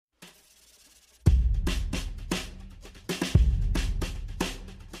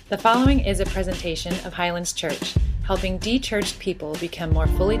The following is a presentation of Highlands Church, helping de-churched people become more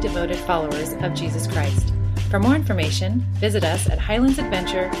fully devoted followers of Jesus Christ. For more information, visit us at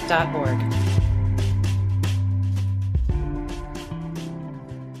highlandsadventure.org.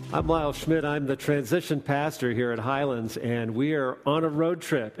 I'm Lyle Schmidt. I'm the transition pastor here at Highlands, and we are on a road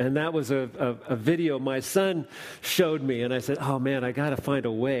trip. And that was a video my son showed me, and I said, "Oh man, I got to find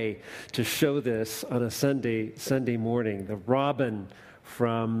a way to show this on a Sunday morning." The Robin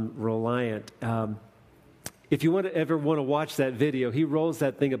from Reliant. If you ever want to watch that video, he rolls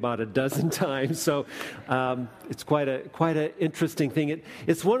that thing about a dozen times. So it's quite an interesting thing.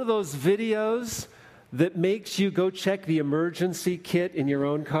 It's one of those videos that makes you go check the emergency kit in your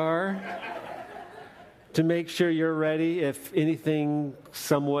own car to make sure you're ready if anything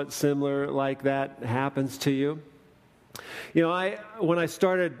somewhat similar like that happens to you. You know, when I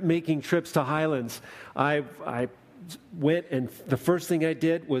started making trips to Highlands, I went and the first thing I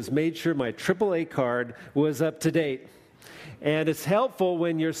did was made sure my AAA card was up to date. And it's helpful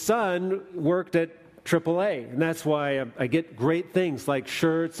when your son worked at AAA, and that's why I get great things like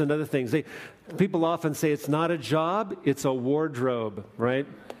shirts and other things. People often say it's not a job, it's a wardrobe, right?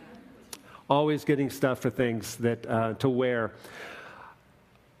 Always getting stuff for things that to wear.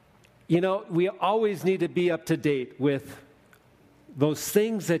 You know, we always need to be up to date with those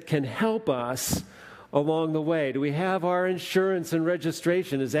things that can help us along the way. Do we have our insurance and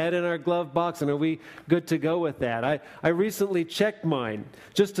registration? Is that in our glove box, and are we good to go with that? I recently checked mine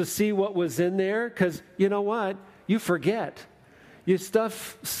just to see what was in there, because you know what? You forget. You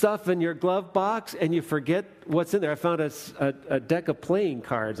stuff stuff in your glove box and you forget what's in there. I found a deck of playing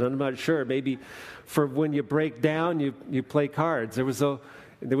cards. I'm not sure. Maybe for when you break down, you play cards. There was a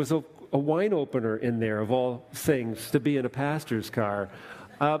wine opener in there, of all things, to be in a pastor's car.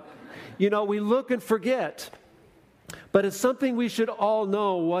 You know, we look and forget, but it's something we should all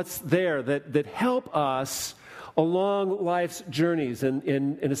know what's there that help us along life's journeys,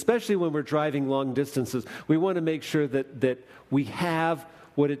 and especially when we're driving long distances. We want to make sure that we have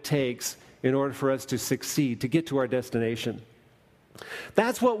what it takes in order for us to succeed, to get to our destination.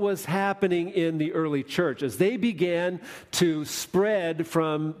 That's what was happening in the early church as they began to spread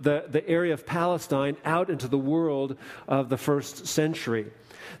from the area of Palestine out into the world of the first century.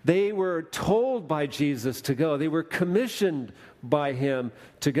 They were told by Jesus to go. They were commissioned by him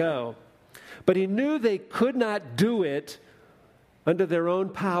to go. But he knew they could not do it under their own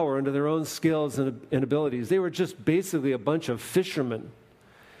power, under their own skills and abilities. They were just basically a bunch of fishermen.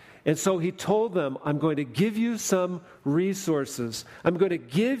 And so he told them, I'm going to give you some resources. I'm going to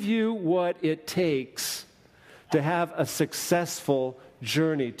give you what it takes to have a successful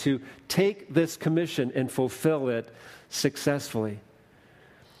journey, to take this commission and fulfill it successfully.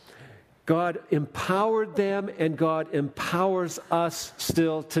 God empowered them, and God empowers us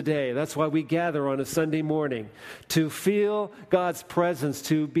still today. That's why we gather on a Sunday morning, to feel God's presence,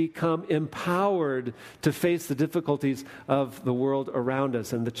 to become empowered to face the difficulties of the world around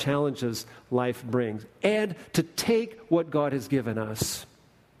us and the challenges life brings, and to take what God has given us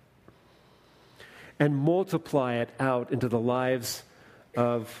and multiply it out into the lives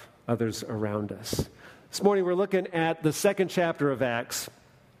of others around us. This morning we're looking at the second chapter of Acts.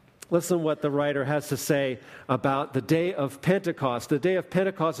 Listen to what the writer has to say about the day of Pentecost. The day of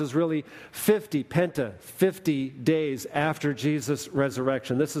Pentecost is really 50 days after Jesus'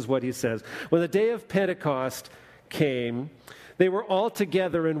 resurrection. This is what he says. When the day of Pentecost came, they were all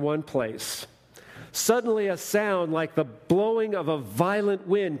together in one place. Suddenly a sound like the blowing of a violent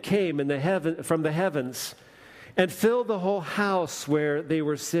wind came from the heavens and filled the whole house where they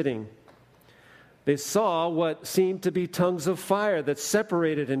were sitting. They saw what seemed to be tongues of fire that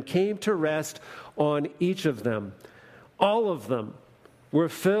separated and came to rest on each of them. All of them were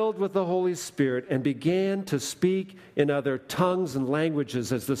filled with the Holy Spirit and began to speak in other tongues and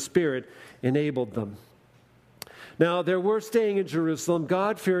languages as the Spirit enabled them. Now there were staying in Jerusalem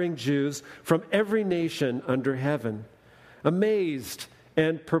God-fearing Jews from every nation under heaven. Amazed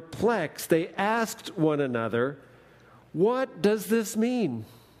and perplexed, they asked one another, "What does this mean?"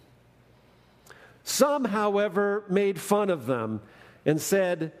 Some, however, made fun of them and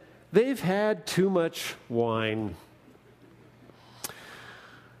said, "They've had too much wine."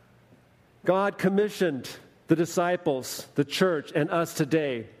 God commissioned the disciples, the church, and us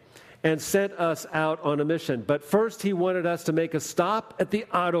today, and sent us out on a mission. But first, he wanted us to make a stop at the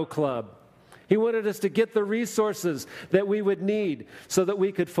Auto Club. He wanted us to get the resources that we would need so that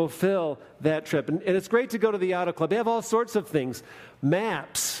we could fulfill that trip. And it's great to go to the Auto Club. They have all sorts of things.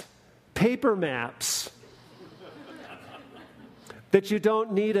 Maps. Paper maps that you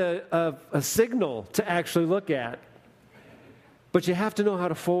don't need a signal to actually look at. but you have to know how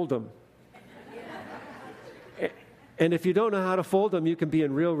to fold them. And if you don't know how to fold them, you can be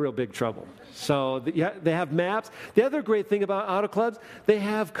in real, real big trouble. So they have maps. The other great thing about auto clubs, they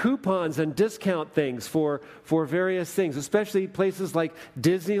have coupons and discount things for various things, especially places like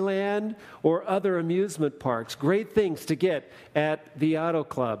Disneyland or other amusement parks. Great things to get at the auto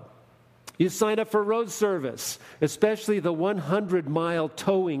club. You sign up for road service, especially the 100-mile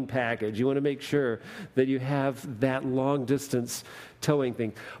towing package. You want to make sure that you have that long-distance towing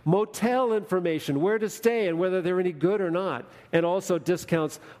thing. Motel information, where to stay and whether they're any good or not, and also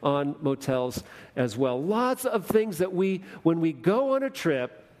discounts on motels as well. Lots of things that when we go on a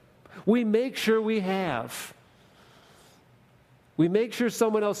trip, we make sure we have. We make sure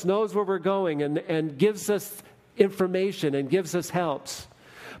someone else knows where we're going and gives us information and gives us helps.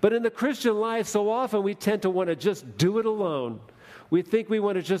 But in the Christian life, so often we tend to want to just do it alone. We think we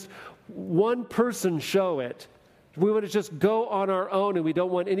want to just one person show it. We want to just go on our own, and we don't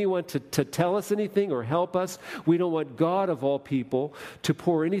want anyone to tell us anything or help us. We don't want God, of all people, to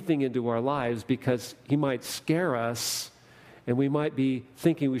pour anything into our lives because he might scare us, and we might be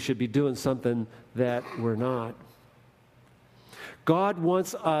thinking we should be doing something that we're not. God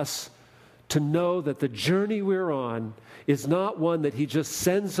wants us to know that the journey we're on is not one that he just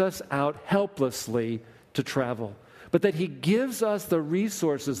sends us out helplessly to travel, but that he gives us the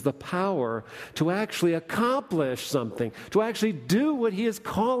resources, the power to actually accomplish something, to actually do what he is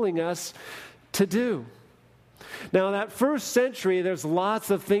calling us to do. Now, in that first century, there's lots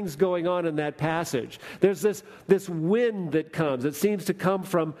of things going on in that passage. There's this wind that comes. It seems to come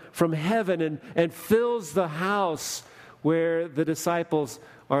from heaven and fills the house where the disciples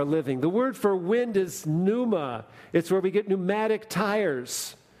are living. The word for wind is pneuma. It's where we get pneumatic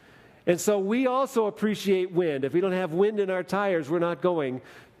tires. And so we also appreciate wind. If we don't have wind in our tires, we're not going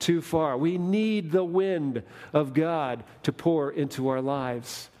too far. We need the wind of God to pour into our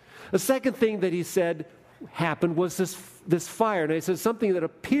lives. The second thing that he said happened was this fire. And he said something that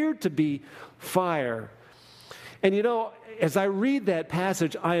appeared to be fire. And you know, as I read that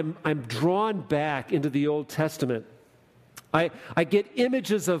passage, I'm drawn back into the Old Testament. I get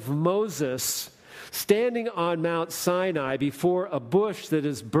images of Moses standing on Mount Sinai before a bush that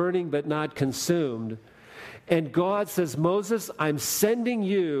is burning but not consumed. And God says, Moses, I'm sending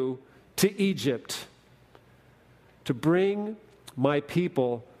you to Egypt to bring my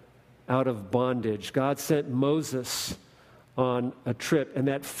people out of bondage. God sent Moses on a trip, and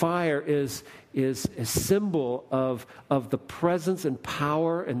that fire is a symbol of the presence and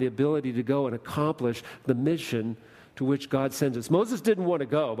power and the ability to go and accomplish the mission to which God sends us. Moses didn't want to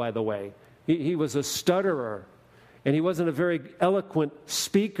go, by the way. He was a stutterer, and he wasn't a very eloquent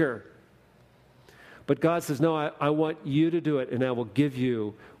speaker. But God says, no, I want you to do it, and I will give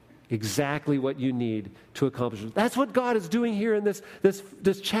you exactly what you need to accomplish it. That's what God is doing here in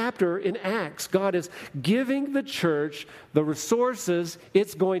this chapter in Acts. God is giving the church the resources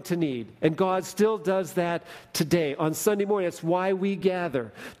it's going to need. And God still does that today. On Sunday morning, that's why we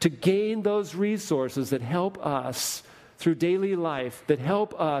gather, to gain those resources that help us through daily life, that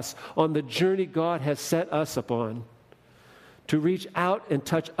help us on the journey God has set us upon, to reach out and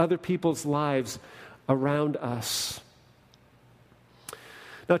touch other people's lives around us.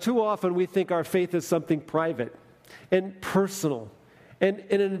 Now, too often we think our faith is something private and personal. And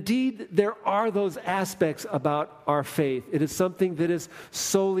indeed, there are those aspects about our faith. It is something that is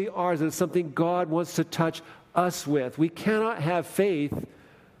solely ours. It is something God wants to touch us with. We cannot have faith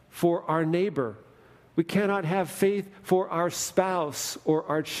for our neighbor. We cannot have faith for our spouse or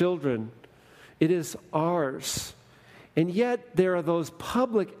our children. It is ours. And yet, there are those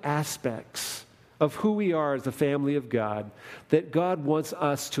public aspects of who we are as a family of God that God wants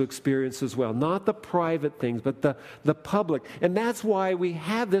us to experience as well. Not the private things, but the public. And that's why we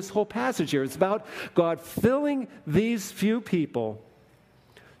have this whole passage here. It's about God filling these few people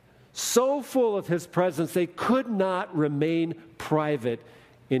so full of his presence they could not remain private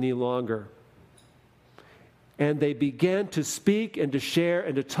any longer. And they began to speak and to share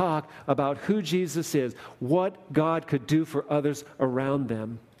and to talk about who Jesus is, what God could do for others around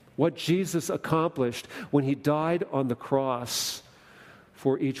them, what Jesus accomplished when he died on the cross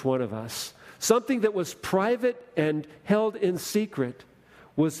for each one of us. Something that was private and held in secret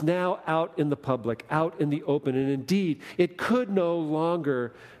was now out in the public, out in the open. And indeed, it could no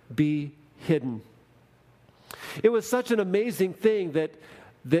longer be hidden. It was such an amazing thing that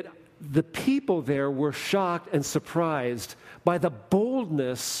the people there were shocked and surprised by the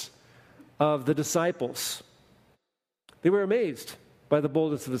boldness of the disciples. They were amazed. by the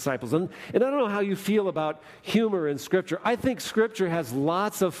boldness of disciples. And I don't know how you feel about humor in Scripture. I think Scripture has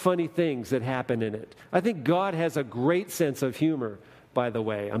lots of funny things that happen in it. I think God has a great sense of humor, by the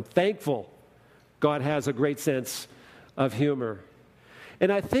way. I'm thankful God has a great sense of humor.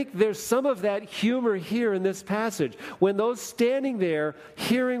 And I think there's some of that humor here in this passage. When those standing there,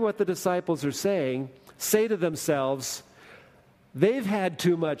 hearing what the disciples are saying, say to themselves, they've had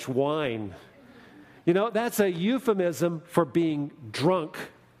too much wine. You know, that's a euphemism for being drunk.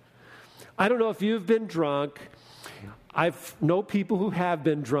 I don't know if you've been drunk. I know people who have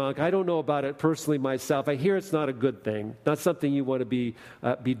been drunk. I don't know about it personally myself. I hear it's not a good thing, not something you want to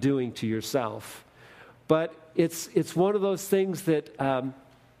be doing to yourself. But it's one of those things that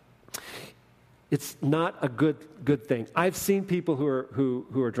it's not a good thing. I've seen people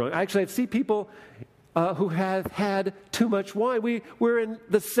who are drunk. Actually, I've seen people who have had too much wine. We're in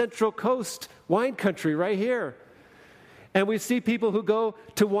the Central Coast wine country right here. And we see people who go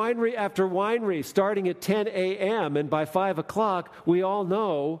to winery after winery starting at 10 a.m. and by 5 o'clock, we all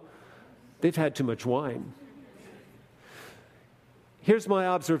know they've had too much wine. Here's my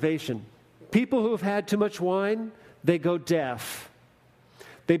observation. People who have had too much wine, they go deaf.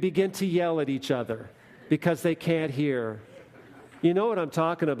 They begin to yell at each other because they can't hear. You know what I'm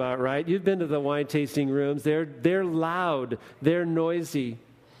talking about, right? You've been to the wine tasting rooms. They're loud. They're noisy.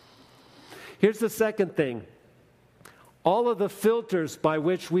 Here's the second thing. All of the filters by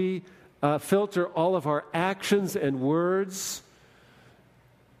which we filter all of our actions and words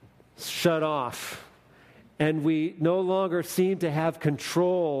shut off. And we no longer seem to have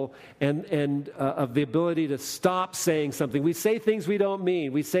control and of the ability to stop saying something. We say things we don't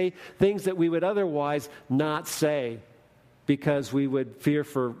mean. We say things that we would otherwise not say because we would fear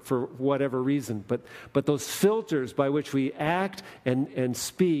for whatever reason. But those filters by which we act and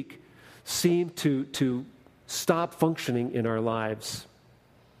speak seem to stop functioning in our lives.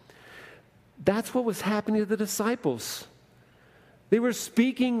 That's what was happening to the disciples. They were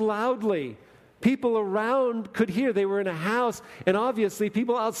speaking loudly. People around could hear. They were in a house, and obviously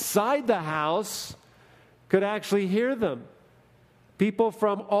people outside the house could actually hear them. People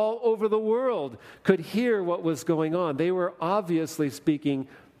from all over the world could hear what was going on. They were obviously speaking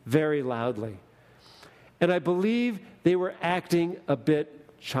very loudly. And I believe they were acting a bit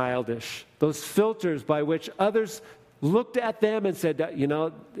childish. Those filters by which others looked at them and said, you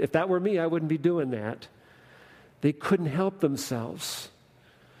know, if that were me, I wouldn't be doing that. They couldn't help themselves.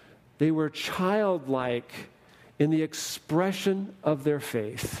 They were childlike in the expression of their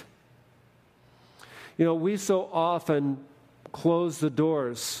faith. You know, we so often close the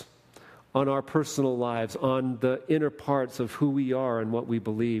doors on our personal lives, on the inner parts of who we are and what we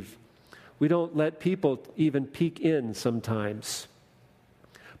believe. We don't let people even peek in sometimes.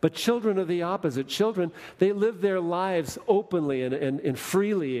 But children are the opposite. Children, they live their lives openly and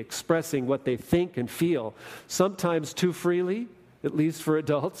freely expressing what they think and feel. Sometimes too freely, at least for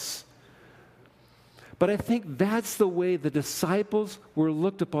adults. But I think that's the way the disciples were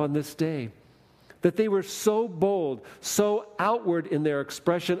looked upon this day. That they were so bold, so outward in their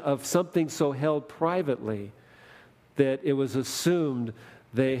expression of something so held privately, that it was assumed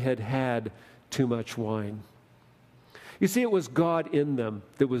they had had too much wine. You see, it was God in them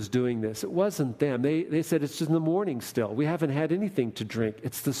that was doing this. It wasn't them. They said, it's just in the morning still. We haven't had anything to drink.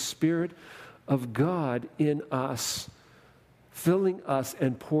 It's the Spirit of God in us, filling us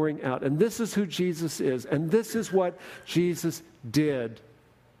and pouring out. And this is who Jesus is. And this is what Jesus did.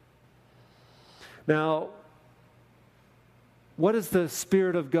 Now, what is the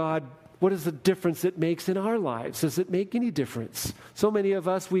Spirit of God? What is the difference it makes in our lives? Does it make any difference? So many of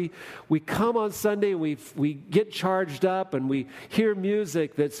us, we come on Sunday, and we get charged up, and we hear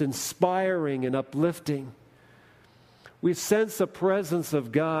music that's inspiring and uplifting. We sense the presence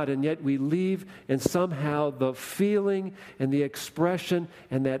of God, and yet we leave, and somehow the feeling and the expression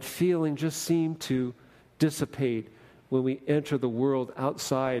and that feeling just seem to dissipate when we enter the world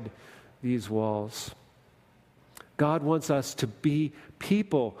outside these walls. God wants us to be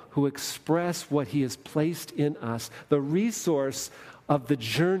people who express what He has placed in us, the resource of the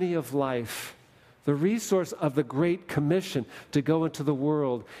journey of life, the resource of the Great Commission to go into the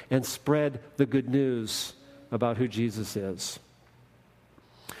world and spread the good news about who Jesus is.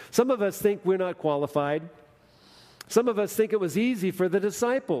 Some of us think we're not qualified. Some of us think it was easy for the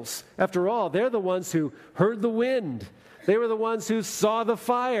disciples. After all, they're the ones who heard the wind. They were the ones who saw the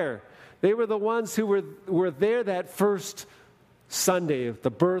fire. They were the ones who were there that first Sunday of the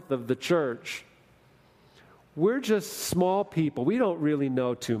birth of the church. We're just small people. We don't really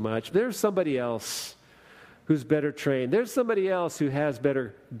know too much. There's somebody else who's better trained. There's somebody else who has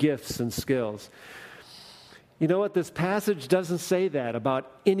better gifts and skills. You know what? This passage doesn't say that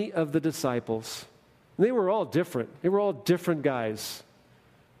about any of the disciples. They were all different. They were all different guys.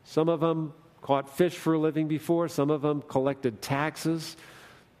 Some of them caught fish for a living before. Some of them collected taxes.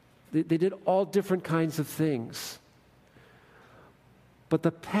 They did all different kinds of things. But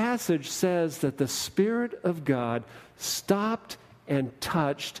the passage says that the Spirit of God stopped and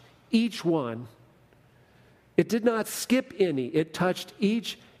touched each one. It did not skip any. It touched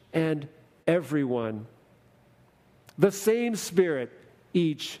each and every one. The same Spirit,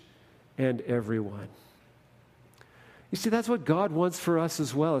 each and every one. You see, that's what God wants for us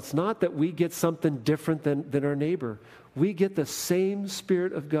as well. It's not that we get something different than our neighbor. We get the same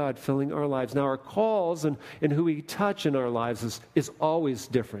Spirit of God filling our lives. Now, our calls and who we touch in our lives is always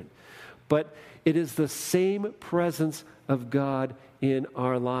different. But it is the same presence of God in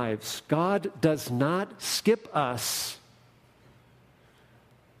our lives. God does not skip us,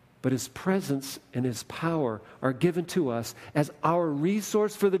 but His presence and His power are given to us as our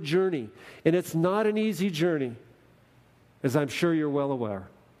resource for the journey. And it's not an easy journey, as I'm sure you're well aware.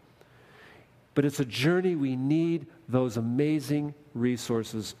 But it's a journey we need those amazing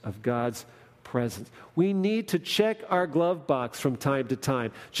resources of God's presence. We need to check our glove box from time to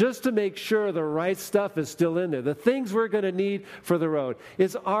time just to make sure the right stuff is still in there. The things we're going to need for the road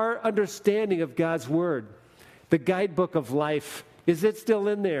is our understanding of God's Word, the guidebook of life. Is it still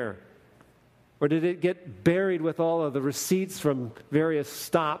in there? Or did it get buried with all of the receipts from various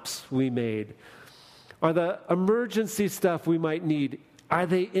stops we made? Are the emergency stuff we might need, are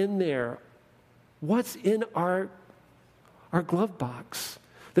they in there? What's in our glove box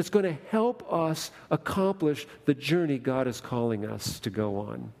that's going to help us accomplish the journey God is calling us to go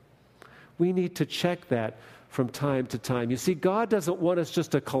on? We need to check that from time to time. You see, God doesn't want us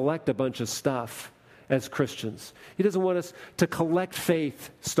just to collect a bunch of stuff as Christians. He doesn't want us to collect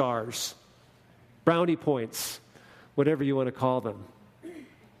faith stars, brownie points, whatever you want to call them.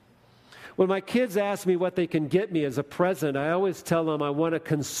 When my kids ask me what they can get me as a present, I always tell them I want a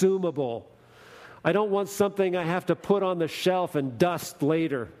consumable. I don't want something I have to put on the shelf and dust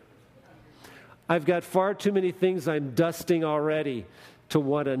later. I've got far too many things I'm dusting already to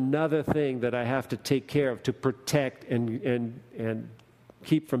want another thing that I have to take care of to protect and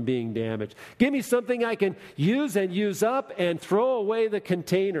keep from being damaged. Give me something I can use and use up and throw away the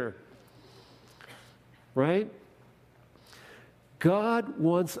container. Right? God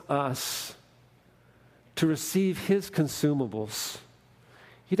wants us to receive His consumables.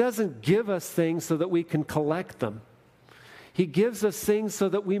 He doesn't give us things so that we can collect them. He gives us things so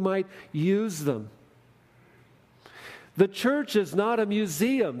that we might use them. The church is not a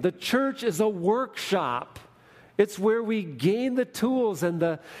museum. The church is a workshop. It's where we gain the tools and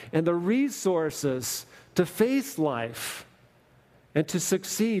the resources to face life and to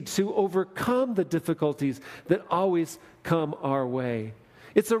succeed, to overcome the difficulties that always come our way.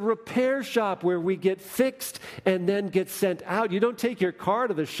 It's a repair shop where we get fixed and then get sent out. You don't take your car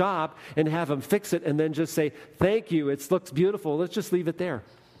to the shop and have them fix it and then just say, thank you, it looks beautiful, let's just leave it there.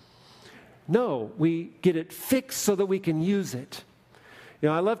 No, we get it fixed so that we can use it. You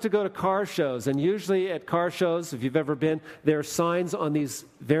know, I love to go to car shows, and usually at car shows, if you've ever been, there are signs on these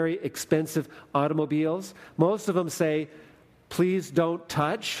very expensive automobiles. Most of them say, please don't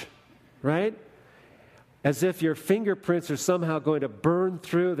touch, right? As if your fingerprints are somehow going to burn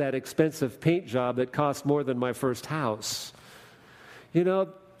through that expensive paint job that cost more than my first house. You know,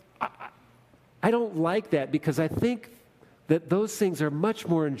 I don't like that because I think that those things are much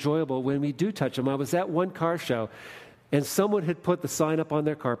more enjoyable when we do touch them. I was at one car show, and someone had put the sign up on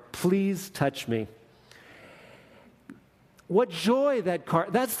their car, please touch me. What joy that car,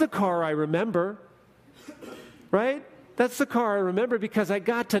 that's the car I remember, right? That's the car I remember because I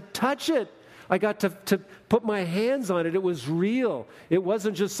got to touch it. I got to put my hands on it. It was real. It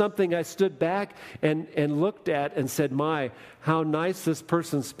wasn't just something I stood back and looked at and said, my, how nice this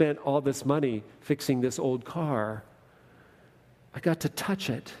person spent all this money fixing this old car. I got to touch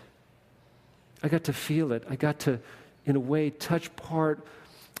it. I got to feel it. I got to, in a way, touch part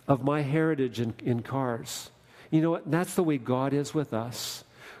of my heritage in cars. You know what? That's the way God is with us.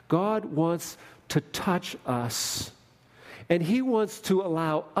 God wants to touch us. And He wants to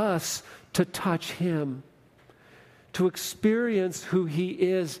allow us to touch Him, to experience who He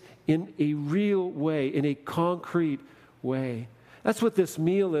is in a real way, in a concrete way. That's what this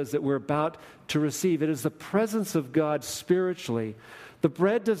meal is that we're about to receive. It is the presence of God spiritually. The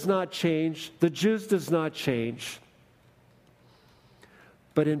bread does not change. The juice does not change.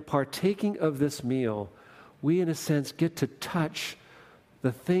 But in partaking of this meal, we, in a sense, get to touch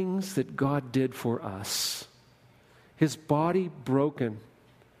the things that God did for us. His body broken,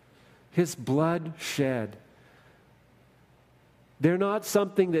 His blood shed, They're not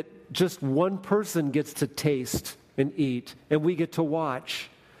something that just one person gets to taste and eat, and we get to watch.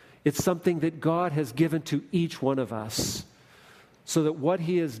 It's something that God has given to each one of us, so that what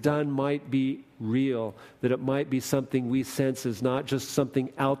He has done might be real, that it might be something we sense is not just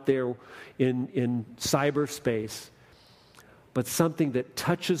something out there in cyberspace, but something that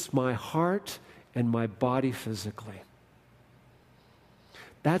touches my heart and my body physically.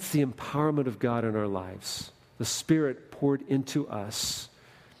 That's the empowerment of God in our lives, the Spirit poured into us.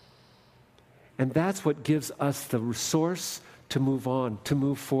 And that's what gives us the resource to move on, to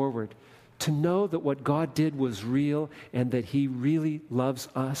move forward, to know that what God did was real and that He really loves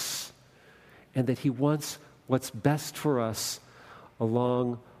us and that He wants what's best for us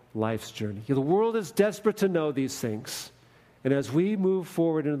along life's journey. The world is desperate to know these things. And as we move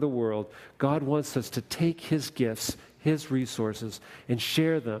forward into the world, God wants us to take His gifts, His resources, and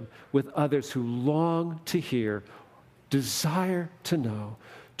share them with others who long to hear, desire to know,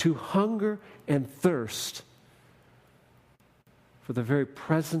 to hunger and thirst for the very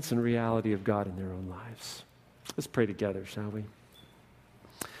presence and reality of God in their own lives. Let's pray together, shall we?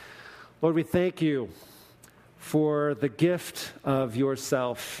 Lord, we thank You for the gift of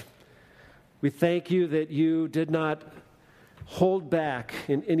Yourself. We thank You that You did not hold back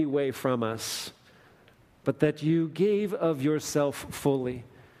in any way from us, but that You gave of Yourself fully.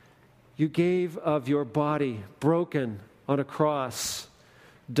 You gave of Your body broken on a cross,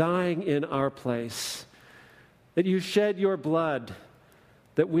 dying in our place. That You shed Your blood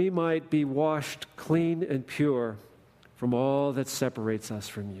that we might be washed clean and pure from all that separates us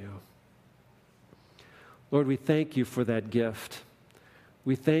from You. Lord, we thank You for that gift.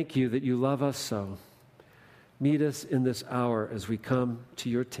 We thank You that You love us so. Meet us in this hour as we come to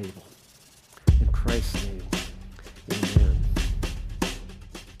Your table. In Christ's name, amen.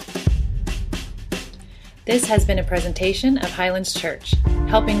 This has been a presentation of Highlands Church,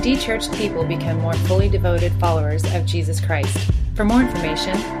 helping de-churched people become more fully devoted followers of Jesus Christ. For more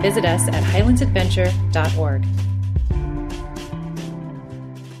information, visit us at highlandsadventure.org.